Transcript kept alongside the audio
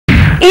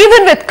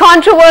Even with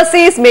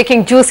controversies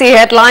making juicy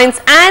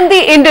headlines and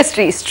the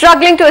industry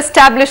struggling to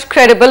establish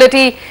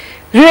credibility,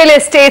 real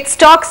estate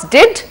stocks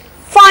did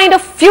find a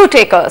few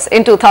takers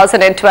in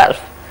 2012.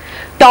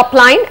 Top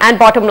line and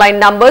bottom line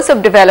numbers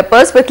of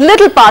developers with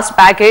little past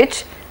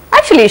baggage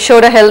actually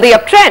showed a healthy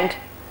uptrend.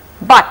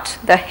 But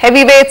the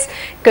heavyweights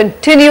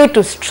continue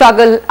to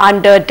struggle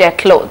under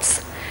debt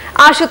loads.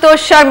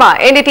 Ashutosh Sharma,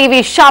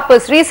 NDTV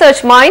sharpest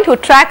research mind who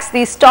tracks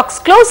these stocks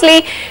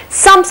closely,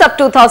 sums up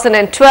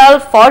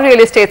 2012 for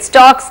real estate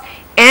stocks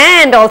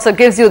and also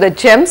gives you the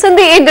gems in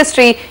the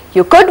industry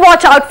you could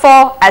watch out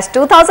for as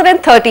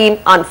 2013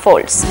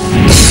 unfolds.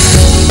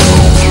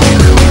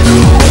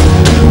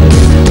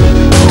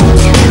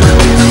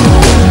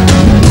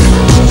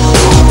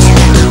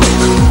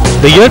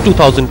 The year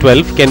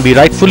 2012 can be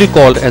rightfully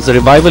called as a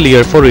revival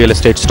year for real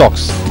estate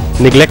stocks.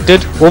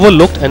 Neglected,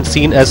 overlooked and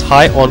seen as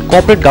high on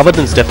corporate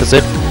governance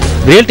deficit,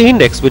 Realty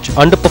Index, which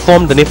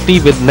underperformed the Nifty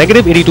with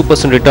negative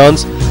 82%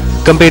 returns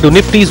compared to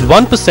Nifty's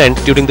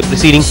 1% during the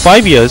preceding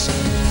 5 years,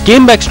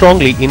 came back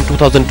strongly in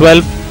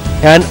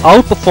 2012 and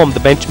outperformed the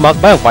benchmark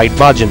by a wide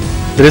margin.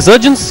 The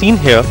resurgence seen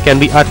here can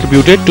be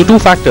attributed to two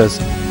factors: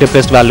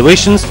 depressed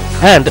valuations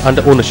and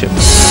under ownership.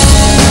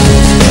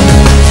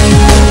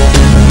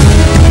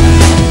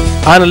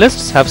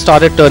 Analysts have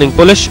started turning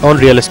bullish on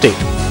real estate.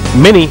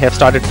 Many have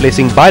started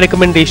placing buy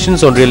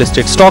recommendations on real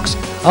estate stocks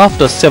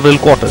after several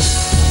quarters.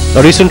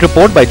 A recent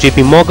report by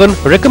JP Morgan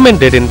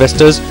recommended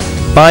investors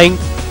buying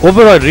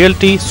Oberoi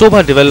Realty,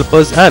 Sobha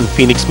Developers and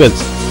Phoenix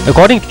Mills.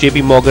 According to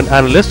JP Morgan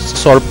analysts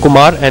Saurabh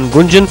Kumar and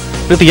Gunjan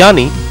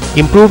Prithyani,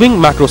 improving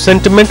macro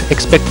sentiment,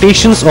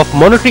 expectations of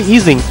monetary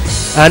easing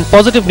and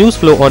positive news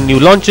flow on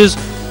new launches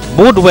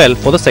bode well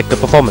for the sector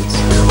performance.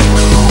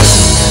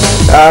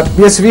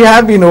 Yes, we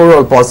have been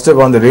overall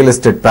positive on the real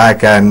estate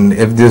pack, and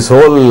if this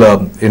whole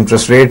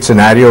interest rate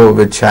scenario,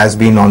 which has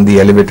been on the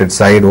elevated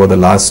side over the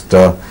last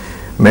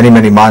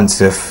many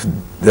months, if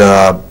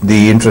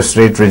the interest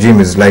rate regime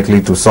is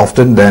likely to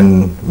soften,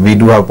 then we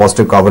do have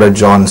positive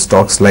coverage on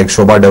stocks like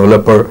Sobha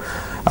Developer,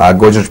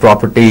 Godrej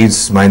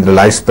Properties, Mahindra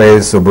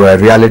Lifespace,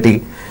 Oberoi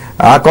Realty.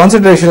 Our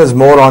concentration is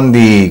more on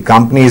the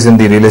companies in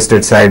the real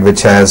estate side,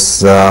 which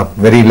has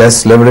very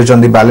less leverage on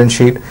the balance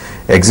sheet.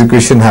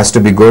 Execution has to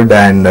be good,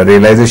 and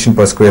realization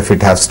per square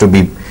feet has to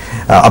be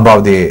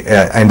above the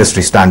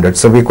industry standard.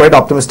 So we're quite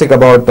optimistic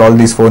about all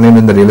these four names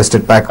in the real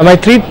estate pack. My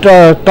three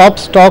top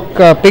stock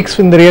picks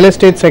in the real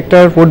estate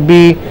sector would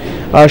be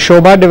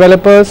Sobha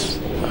Developers,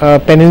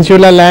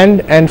 Peninsula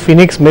Land and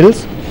Phoenix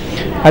Mills.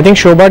 I think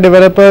Sobha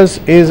Developers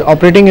is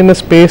operating in a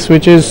space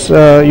which is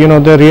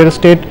the real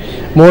estate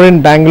more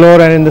in Bangalore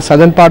and in the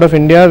southern part of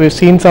India. We've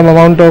seen some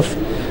amount of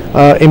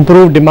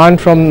improved demand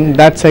from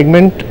that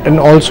segment, and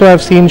also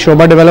have seen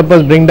Sobha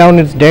Developers bring down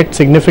its debt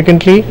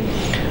significantly.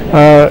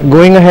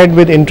 Going ahead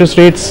with interest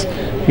rates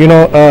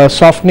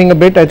softening a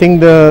bit, I think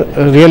the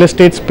real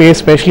estate space,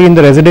 especially in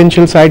the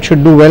residential side,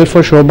 should do well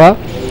for Sobha.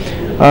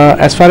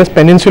 As far as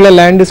Peninsula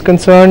Land is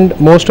concerned,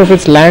 most of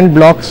its land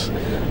blocks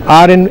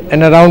are in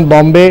and around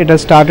Bombay. It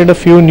has started a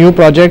few new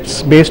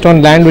projects based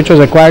on land which was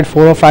acquired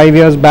 4 or 5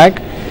 years back,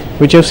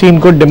 which have seen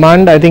good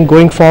demand. I think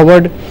going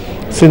forward,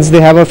 since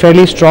they have a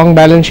fairly strong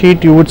balance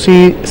sheet, you would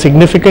see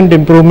significant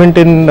improvement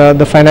in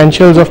the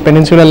financials of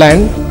Peninsula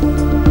Land.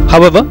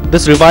 However,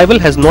 this revival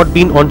has not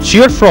been on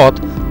sheer froth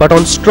but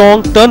on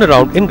strong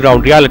turnaround in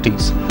ground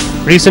realities.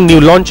 Recent new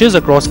launches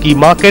across key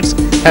markets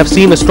have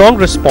seen a strong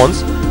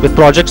response, with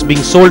projects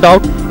being sold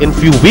out in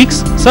few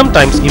weeks,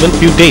 sometimes even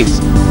few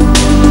days.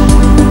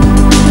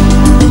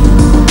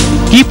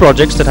 Key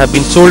projects that have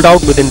been sold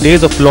out within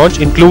days of launch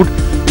include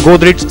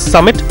Godrej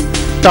Summit,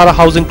 Tara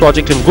Housing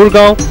Project in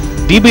Gurgaon,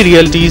 DB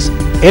Realties,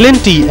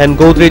 L&T and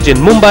Godrej in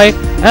Mumbai,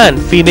 and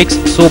Phoenix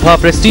Sobha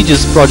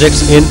prestigious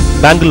projects in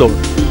Bangalore.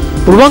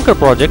 Puravankara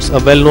Projects, a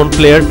well-known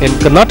player in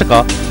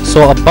Karnataka,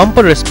 saw a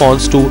bumper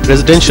response to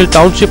residential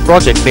township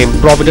project named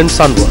Providence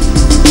Sunworth.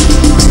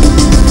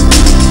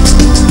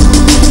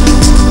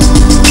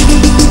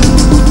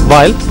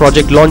 While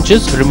project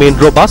launches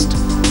remained robust,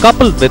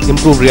 coupled with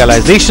improved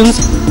realizations,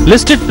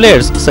 listed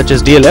players such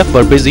as DLF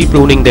were busy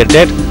pruning their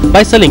debt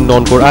by selling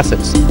non-core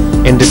assets.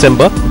 In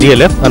December,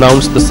 DLF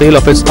announced the sale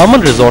of its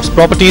Aman Resorts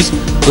properties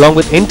along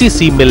with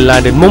NTC Mill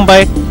land in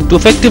Mumbai to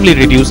effectively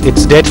reduce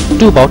its debt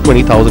to about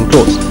 20,000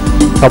 crores.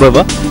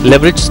 However,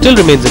 leverage still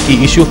remains a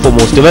key issue for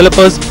most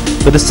developers,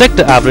 with the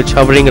sector average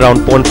hovering around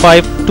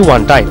 0.5 to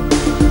 1 time.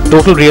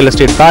 Total real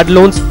estate bad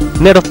loans,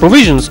 net of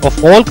provisions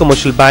of all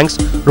commercial banks,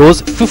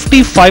 rose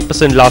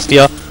 55% last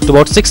year to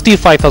about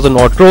 65,000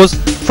 odd crores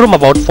from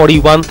about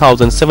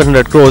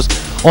 41,700 crores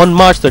on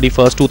March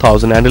 31st,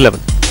 2011.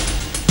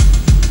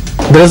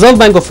 The Reserve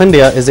Bank of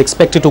India is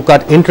expected to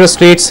cut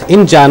interest rates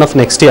in Jan of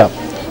next year,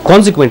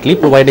 consequently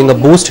providing a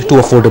boost to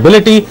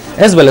affordability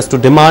as well as to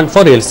demand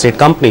for real estate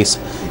companies.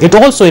 It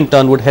also in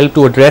turn would help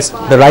to address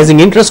the rising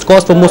interest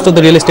cost for most of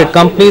the real estate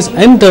companies,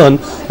 in turn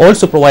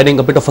also providing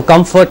a bit of a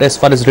comfort as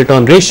far as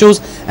return ratios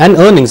and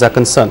earnings are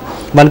concerned.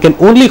 One can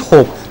only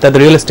hope that the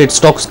real estate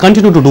stocks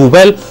continue to do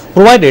well,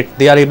 provided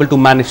they are able to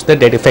manage their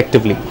debt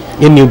effectively.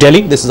 In New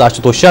Delhi, this is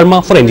Ashutosh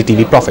Sharma for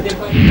NDTV Profit.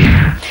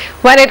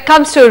 When it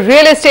comes to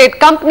real estate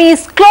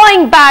companies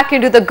clawing back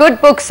into the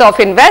good books of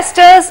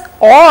investors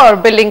or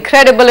building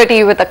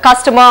credibility with the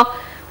customer,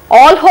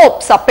 all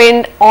hopes are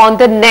pinned on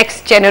the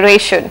next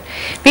generation.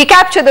 We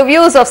capture the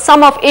views of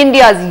some of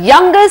India's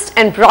youngest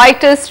and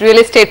brightest real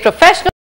estate professionals.